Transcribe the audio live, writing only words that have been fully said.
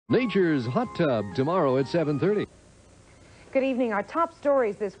Nature's Hot Tub tomorrow at 7:30. Good evening. Our top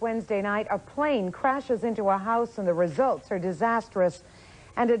stories this Wednesday night. A plane crashes into a house and the results are disastrous.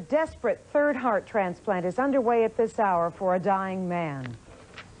 And a desperate third heart transplant is underway at this hour for a dying man.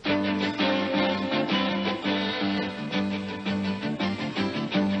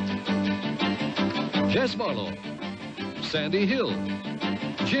 Jess Marlowe, Sandy Hill,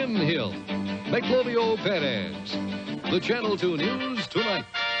 Jim Hill, Maclovio Perez. The Channel 2 News tonight.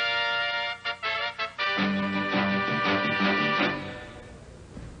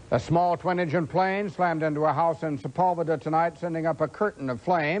 A small twin-engine plane slammed into a house in Sepulveda tonight, sending up a curtain of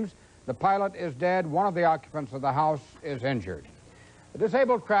flames. The pilot is dead. One of the occupants of the house is injured. The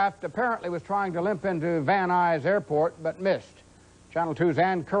disabled craft apparently was trying to limp into Van Nuys Airport, but missed. Channel 2's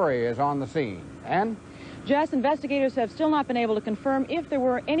Ann Curry is on the scene. Ann? Jess, investigators have still not been able to confirm if there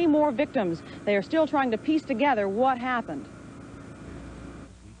were any more victims. They are still trying to piece together what happened.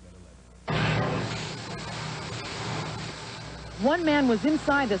 One man was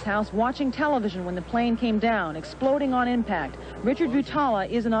inside this house watching television when the plane came down, exploding on impact. Richard Butala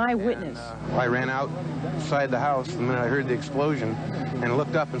is an eyewitness. I ran outside the house the minute I heard the explosion and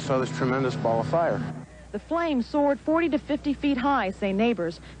looked up and saw this tremendous ball of fire. The flames soared 40 to 50 feet high, say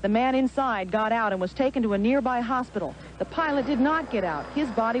neighbors. The man inside got out and was taken to a nearby hospital. The pilot did not get out. His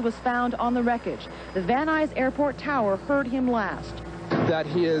body was found on the wreckage. The Van Nuys Airport tower heard him last. That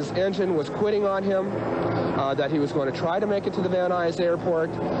his engine was quitting on him, that he was going to try to make it to the Van Nuys Airport.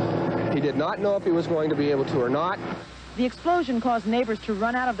 He did not know if he was going to be able to or not. The explosion caused neighbors to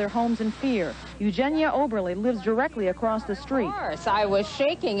run out of their homes in fear. Eugenia Oberle lives directly across the street. Of course, I was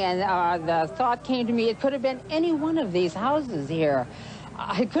shaking, and the thought came to me, it could have been any one of these houses here.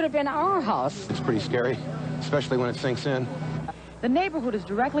 It could have been our house. It's pretty scary, especially when it sinks in. The neighborhood is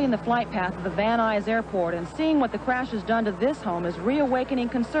directly in the flight path of the Van Nuys Airport, and seeing what the crash has done to this home is reawakening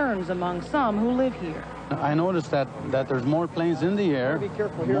concerns among some who live here. I noticed that there's more planes in the air,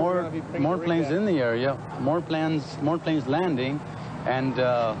 more planes in the area, more planes landing, and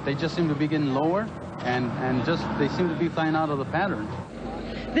they just seem to be getting lower, and just they seem to be flying out of the pattern.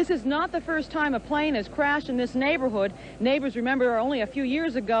 This is not the first time a plane has crashed in this neighborhood. Neighbors remember only a few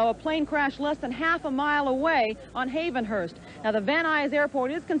years ago, a plane crashed less than half a mile away on Havenhurst. Now, the Van Nuys Airport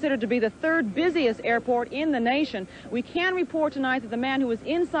is considered to be the third busiest airport in the nation. We can report tonight that the man who was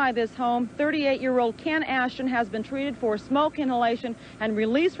inside this home, 38-year-old Ken Ashton, has been treated for smoke inhalation and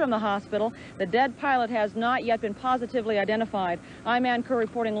released from the hospital. The dead pilot has not yet been positively identified. I'm Ann Kerr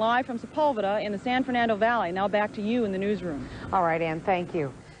reporting live from Sepulveda in the San Fernando Valley. Now back to you in the newsroom. All right, Ann, thank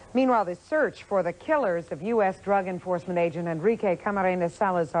you. Meanwhile, the search for the killers of U.S. Drug Enforcement agent Enrique Camarena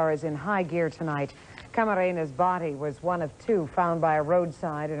Salazar is in high gear tonight. Camarena's body was one of two found by a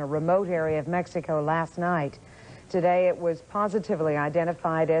roadside in a remote area of Mexico last night. Today, it was positively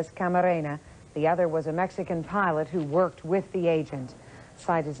identified as Camarena. The other was a Mexican pilot who worked with the agent. The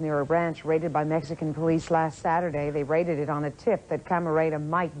site is near a ranch raided by Mexican police last Saturday. They raided it on a tip that Camarena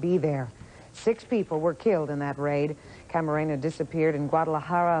might be there. 6 people were killed in that raid. Camarena disappeared in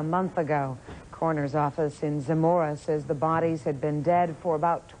Guadalajara a month ago. Coroner's office in Zamora says the bodies had been dead for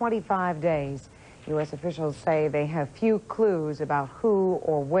about 25 days. U.S. officials say they have few clues about who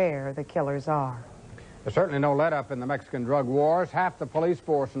or where the killers are. There's certainly no let-up in the Mexican drug wars. Half the police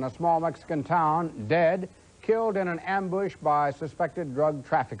force in a small Mexican town dead, killed in an ambush by suspected drug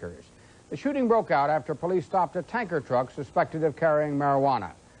traffickers. The shooting broke out after police stopped a tanker truck suspected of carrying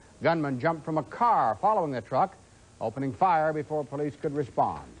marijuana. Gunmen jumped from a car following the truck, opening fire before police could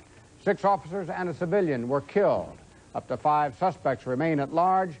respond. 6 officers and a civilian were killed. Up to 5 suspects remain at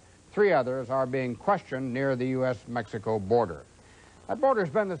large. 3 others are being questioned near the U.S.-Mexico border. That border has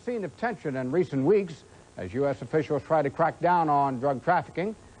been the scene of tension in recent weeks as U.S. officials try to crack down on drug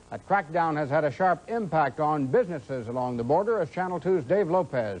trafficking. That crackdown has had a sharp impact on businesses along the border, as Channel 2's Dave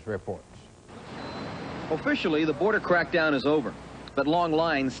Lopez reports. Officially, the border crackdown is over. But long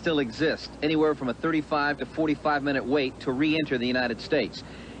lines still exist, anywhere from a 35 to 45-minute wait to re-enter the United States.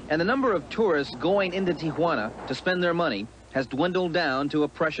 And the number of tourists going into Tijuana to spend their money has dwindled down to a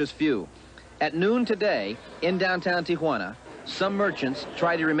precious few. At noon today, in downtown Tijuana, some merchants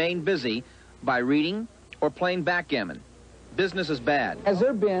try to remain busy by reading or playing backgammon. Business is bad. Has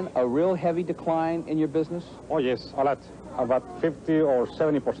there been a real heavy decline in your business? Oh, yes, a lot. About 50 or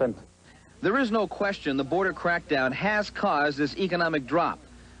 70%. There is no question the border crackdown has caused this economic drop,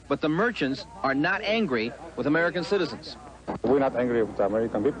 but the merchants are not angry with American citizens. We're not angry with the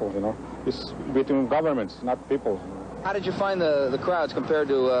American people, you know. It's between governments, not people. How did you find the crowds compared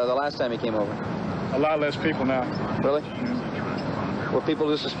to the last time you came over? A lot less people now. Really? Were people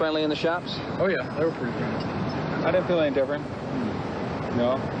just as friendly in the shops? Oh, yeah, they were pretty friendly. I didn't feel any different.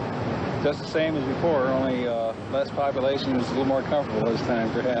 No, just the same as before, only less population is a little more comfortable this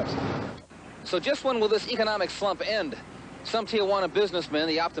time, perhaps. So just when will this economic slump end? Some Tijuana businessmen,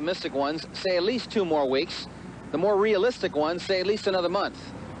 the optimistic ones, say at least 2 more weeks. The more realistic ones say at least another month.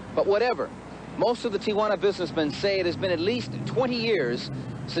 But whatever, most of the Tijuana businessmen say it has been at least 20 years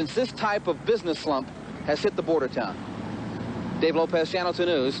since this type of business slump has hit the border town. Dave Lopez, Channel 2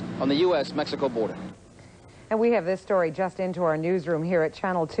 News on the U.S.-Mexico border. And we have this story just into our newsroom here at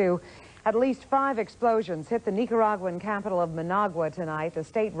Channel 2. At least 5 explosions hit the Nicaraguan capital of Managua tonight. The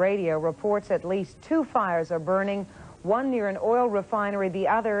state radio reports at least 2 fires are burning, one near an oil refinery, the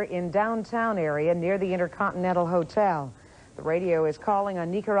other in downtown area near the Intercontinental Hotel. The radio is calling on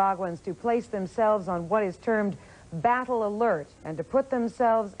Nicaraguans to place themselves on what is termed battle alert and to put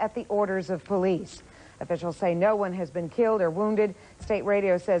themselves at the orders of police. Officials say no one has been killed or wounded. State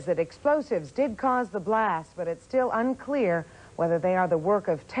radio says that explosives did cause the blast, but it's still unclear whether they are the work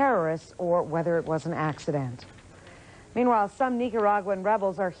of terrorists or whether it was an accident. Meanwhile, some Nicaraguan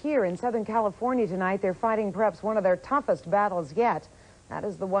rebels are here in Southern California tonight. They're fighting perhaps one of their toughest battles yet. That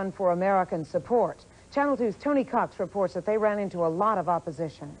is the one for American support. Channel 2's Tony Cox reports that they ran into a lot of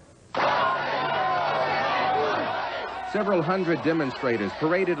opposition. Several hundred demonstrators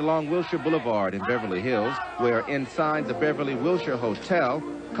paraded along Wilshire Boulevard in Beverly Hills, where inside the Beverly Wilshire Hotel,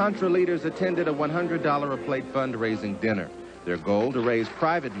 Contra leaders attended a $100 a plate fundraising dinner. Their goal to raise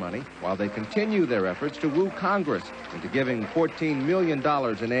private money while they continue their efforts to woo Congress into giving $14 million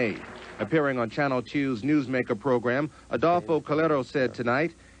in aid. Appearing on Channel 2's Newsmaker program, Adolfo Calero said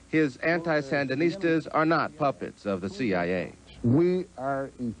tonight his anti-Sandinistas are not puppets of the CIA. We are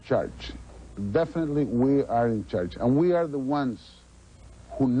in charge. Definitely we are in charge, and we are the ones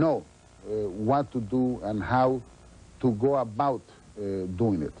who know what to do and how to go about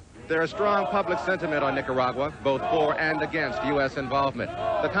doing it. There is strong public sentiment on Nicaragua, both for and against U.S. involvement.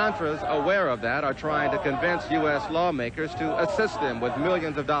 The Contras, aware of that, are trying to convince U.S. lawmakers to assist them with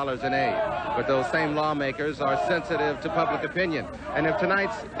millions of dollars in aid. But those same lawmakers are sensitive to public opinion. And if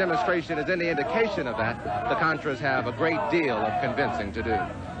tonight's demonstration is any indication of that, the Contras have a great deal of convincing to do.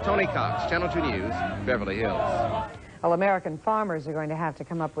 Tony Cox, Channel 2 News, Beverly Hills. Well, American farmers are going to have to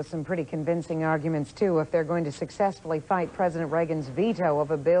come up with some pretty convincing arguments, too, if they're going to successfully fight President Reagan's veto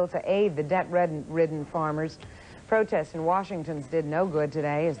of a bill to aid the debt-ridden farmers. Protests in Washington did no good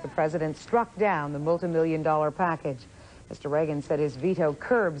today as the president struck down the multi-million-dollar package. Mr. Reagan said his veto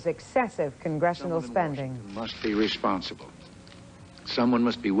curbs excessive congressional spending. Must be responsible. Someone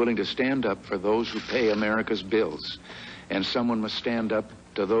must be willing to stand up for those who pay America's bills. And someone must stand up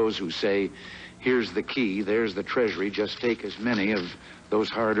to those who say, here's the key, there's the Treasury, just take as many of those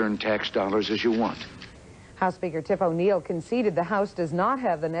hard-earned tax dollars as you want. House Speaker Tip O'Neill conceded the House does not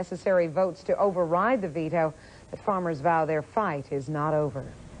have the necessary votes to override the veto, but farmers vow their fight is not over.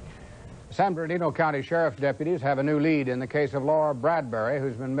 San Bernardino County Sheriff's deputies have a new lead in the case of Laura Bradbury,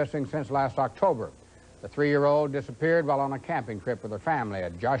 who's been missing since last October. The 3-year-old disappeared while on a camping trip with her family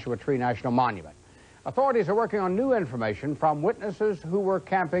at Joshua Tree National Monument. Authorities are working on new information from witnesses who were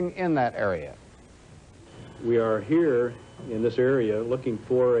camping in that area. We are here in this area looking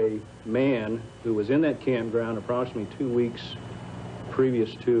for a man who was in that campground approximately 2 weeks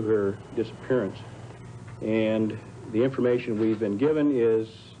previous to her disappearance. And the information we've been given is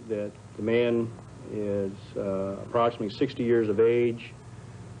that the man is approximately 60 years of age,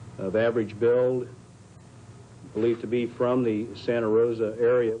 of average build, believed to be from the Santa Rosa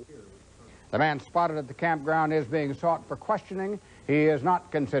area. The man spotted at the campground is being sought for questioning. He is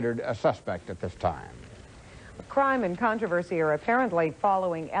not considered a suspect at this time. Crime and controversy are apparently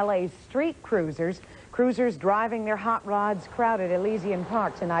following LA's street cruisers. Cruisers driving their hot rods crowded Elysian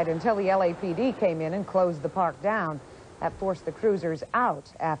Park tonight until the LAPD came in and closed the park down. That forced the cruisers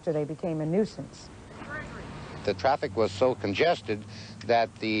out after they became a nuisance. The traffic was so congested that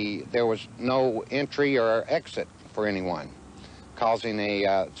there was no entry or exit for anyone, causing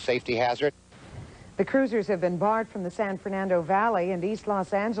a safety hazard. The cruisers have been barred from the San Fernando Valley and East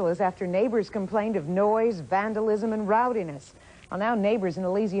Los Angeles after neighbors complained of noise, vandalism, and rowdiness. Well, now neighbors in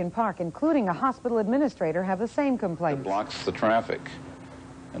Elysian Park, including a hospital administrator, have the same complaints. It blocks the traffic,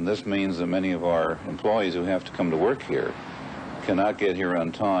 and this means that many of our employees who have to come to work here cannot get here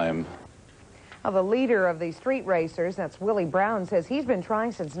on time. Well, the leader of the street racers, that's Willie Brown, says he's been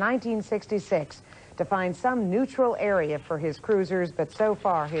trying since 1966 to find some neutral area for his cruisers, but so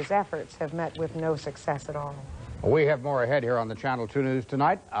far his efforts have met with no success at all. We have more ahead here on the Channel 2 News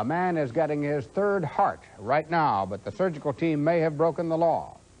tonight. A man is getting his third heart right now, but the surgical team may have broken the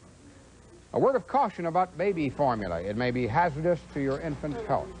law. A word of caution about baby formula. It may be hazardous to your infant's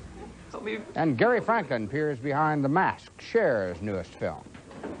health. And Gary Franklin peers behind the mask, Cher's newest film.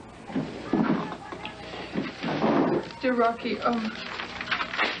 Dear Rocky,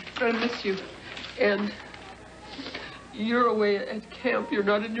 I miss you. And you're away at camp. You're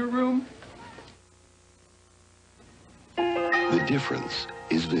not in your room. The difference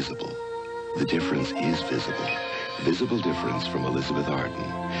is visible. The difference is visible. Visible difference from Elizabeth Arden.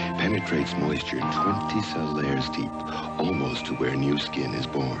 Penetrates moisture 20 cell layers deep, almost to where new skin is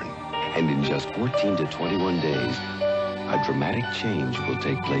born. And in just 14 to 21 days, a dramatic change will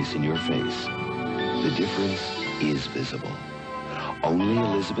take place in your face. The difference is visible. Only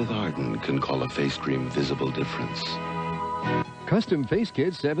Elizabeth Arden can call a face cream visible difference. Custom face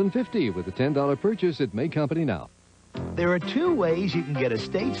kit $7.50 with a $10 purchase at May Company now. There are two ways you can get a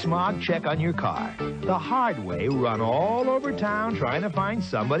state smog check on your car. The hard way, run all over town trying to find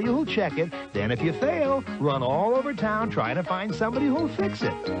somebody who'll check it. Then if you fail, run all over town trying to find somebody who'll fix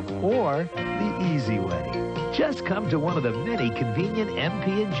it. Or the easy way. Just come to one of the many convenient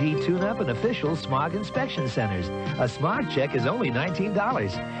MP&G tune-up and official smog inspection centers. A smog check is only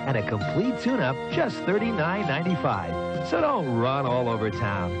 $19 and a complete tune-up just $39.95. So don't run all over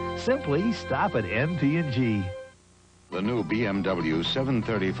town. Simply stop at MP&G. The new BMW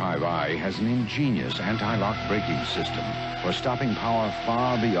 735i has an ingenious anti-lock braking system for stopping power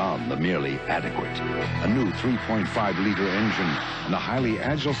far beyond the merely adequate. A new 3.5-liter engine and a highly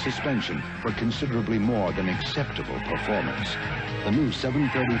agile suspension for considerably more than acceptable performance. The new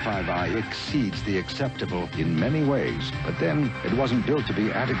 735i exceeds the acceptable in many ways, but then it wasn't built to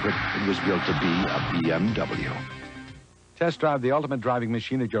be adequate, it was built to be a BMW. Test drive the ultimate driving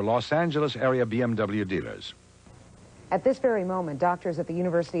machine at your Los Angeles area BMW dealers. At this very moment, doctors at the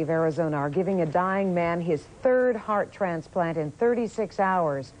University of Arizona are giving a dying man his third heart transplant in 36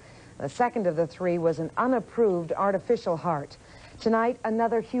 hours. The second of the three was an unapproved artificial heart. Tonight,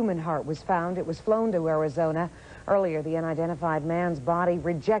 another human heart was found. It was flown to Arizona. Earlier, the unidentified man's body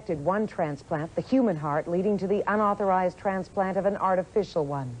rejected one transplant, the human heart, leading to the unauthorized transplant of an artificial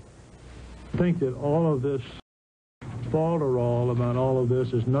one. I think that all of this falderall about all of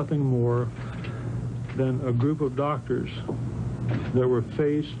this is nothing more than a group of doctors that were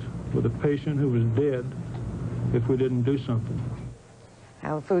faced with a patient who was dead if we didn't do something.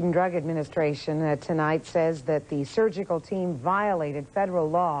 Now, the Food and Drug Administration tonight says that the surgical team violated federal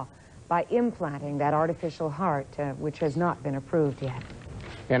law by implanting that artificial heart, which has not been approved yet.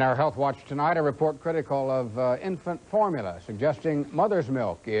 In our Health Watch tonight, a report critical of infant formula, suggesting mother's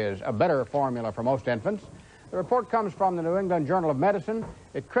milk is a better formula for most infants. The report comes from the New England Journal of Medicine.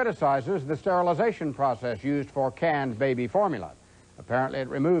 It criticizes the sterilization process used for canned baby formula. Apparently, it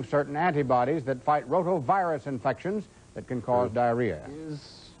removes certain antibodies that fight rotavirus infections that can cause diarrhea. There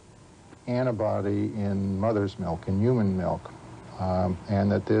is antibody in mother's milk, in human milk, and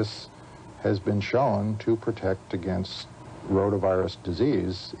that this has been shown to protect against rotavirus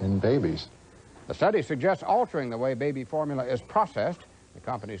disease in babies. The study suggests altering the way baby formula is processed. The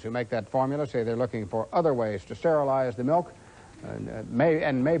companies who make that formula say they're looking for other ways to sterilize the milk and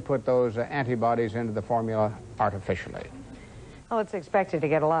may put those antibodies into the formula artificially. Well, it's expected to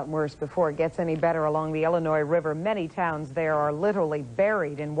get a lot worse before it gets any better along the Illinois River. Many towns there are literally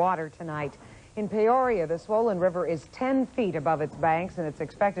buried in water tonight. In Peoria, the swollen river is 10 feet above its banks, and it's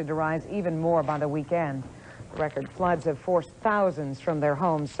expected to rise even more by the weekend. The record floods have forced thousands from their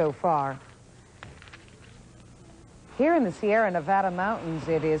homes so far. Here in the Sierra Nevada mountains,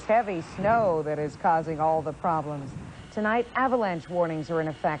 it is heavy snow that is causing all the problems. Tonight, avalanche warnings are in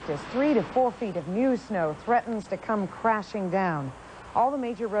effect as 3 to 4 feet of new snow threatens to come crashing down. All the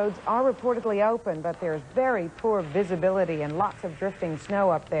major roads are reportedly open, but there's very poor visibility and lots of drifting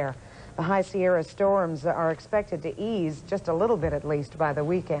snow up there. The High Sierra storms are expected to ease just a little bit, at least, by the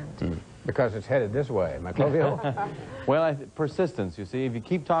weekend. Because it's headed this way, Maclovio. Well, persistence, you see. If you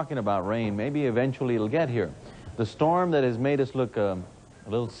keep talking about rain, maybe eventually it'll get here. The storm that has made us look a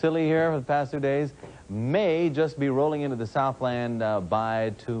little silly here for the past 2 days may just be rolling into the Southland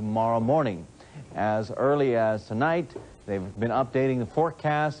by tomorrow morning. As early as tonight, they've been updating the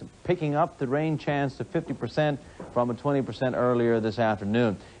forecast, picking up the rain chance to 50% from a 20% earlier this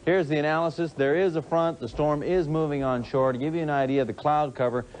afternoon. Here's the analysis. There is a front. The storm is moving on shore. To give you an idea of the cloud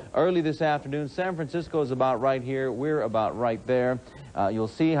cover, early this afternoon, San Francisco is about right here. We're about right there. You'll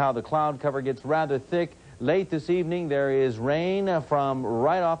see how the cloud cover gets rather thick. Late this evening, there is rain from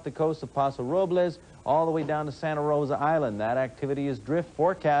right off the coast of Paso Robles all the way down to Santa Rosa Island. That activity is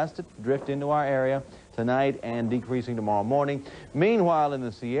forecasted to drift into our area tonight and decreasing tomorrow morning. Meanwhile, in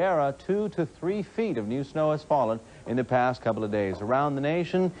the Sierra, 2 to 3 feet of new snow has fallen in the past couple of days. Around the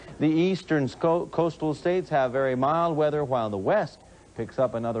nation, the eastern coastal states have very mild weather, while the west picks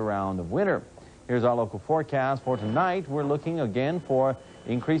up another round of winter. Here's our local forecast for tonight. We're looking again for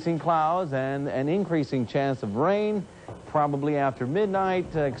increasing clouds and an increasing chance of rain, probably after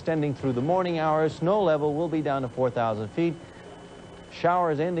midnight, extending through the morning hours. Snow level will be down to 4,000 feet.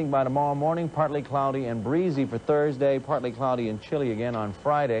 Showers ending by tomorrow morning, partly cloudy and breezy for Thursday, partly cloudy and chilly again on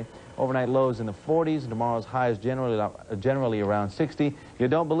Friday. Overnight lows in the 40s, and tomorrow's highs generally around 60. You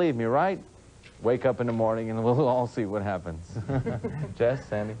don't believe me, right? Wake up in the morning and we'll all see what happens. Jess,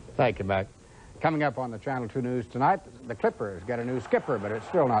 Sandy? Thank you, Mac. Coming up on the Channel 2 News tonight, the Clippers get a new skipper, but it's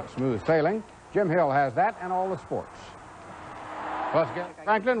still not smooth sailing. Jim Hill has that and all the sports. Let's get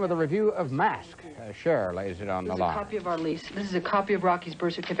Franklin with a review of Mask. Cher lays it on the line. This is a copy of our lease. This is a copy of Rocky's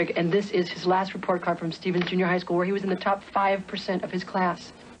birth certificate, and this is his last report card from Stevens Junior High School, where he was in the top 5% of his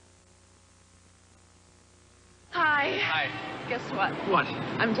class. Hi. Hi. Guess what? What?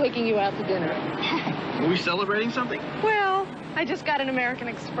 I'm taking you out to dinner. Are we celebrating something? Well, I just got an American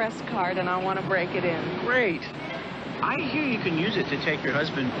Express card, and I want to break it in. Great. I hear you can use it to take your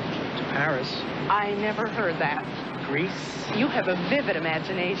husband to Paris. I never heard that. Greece? You have a vivid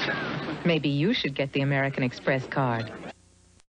imagination. Maybe you should get the American Express card.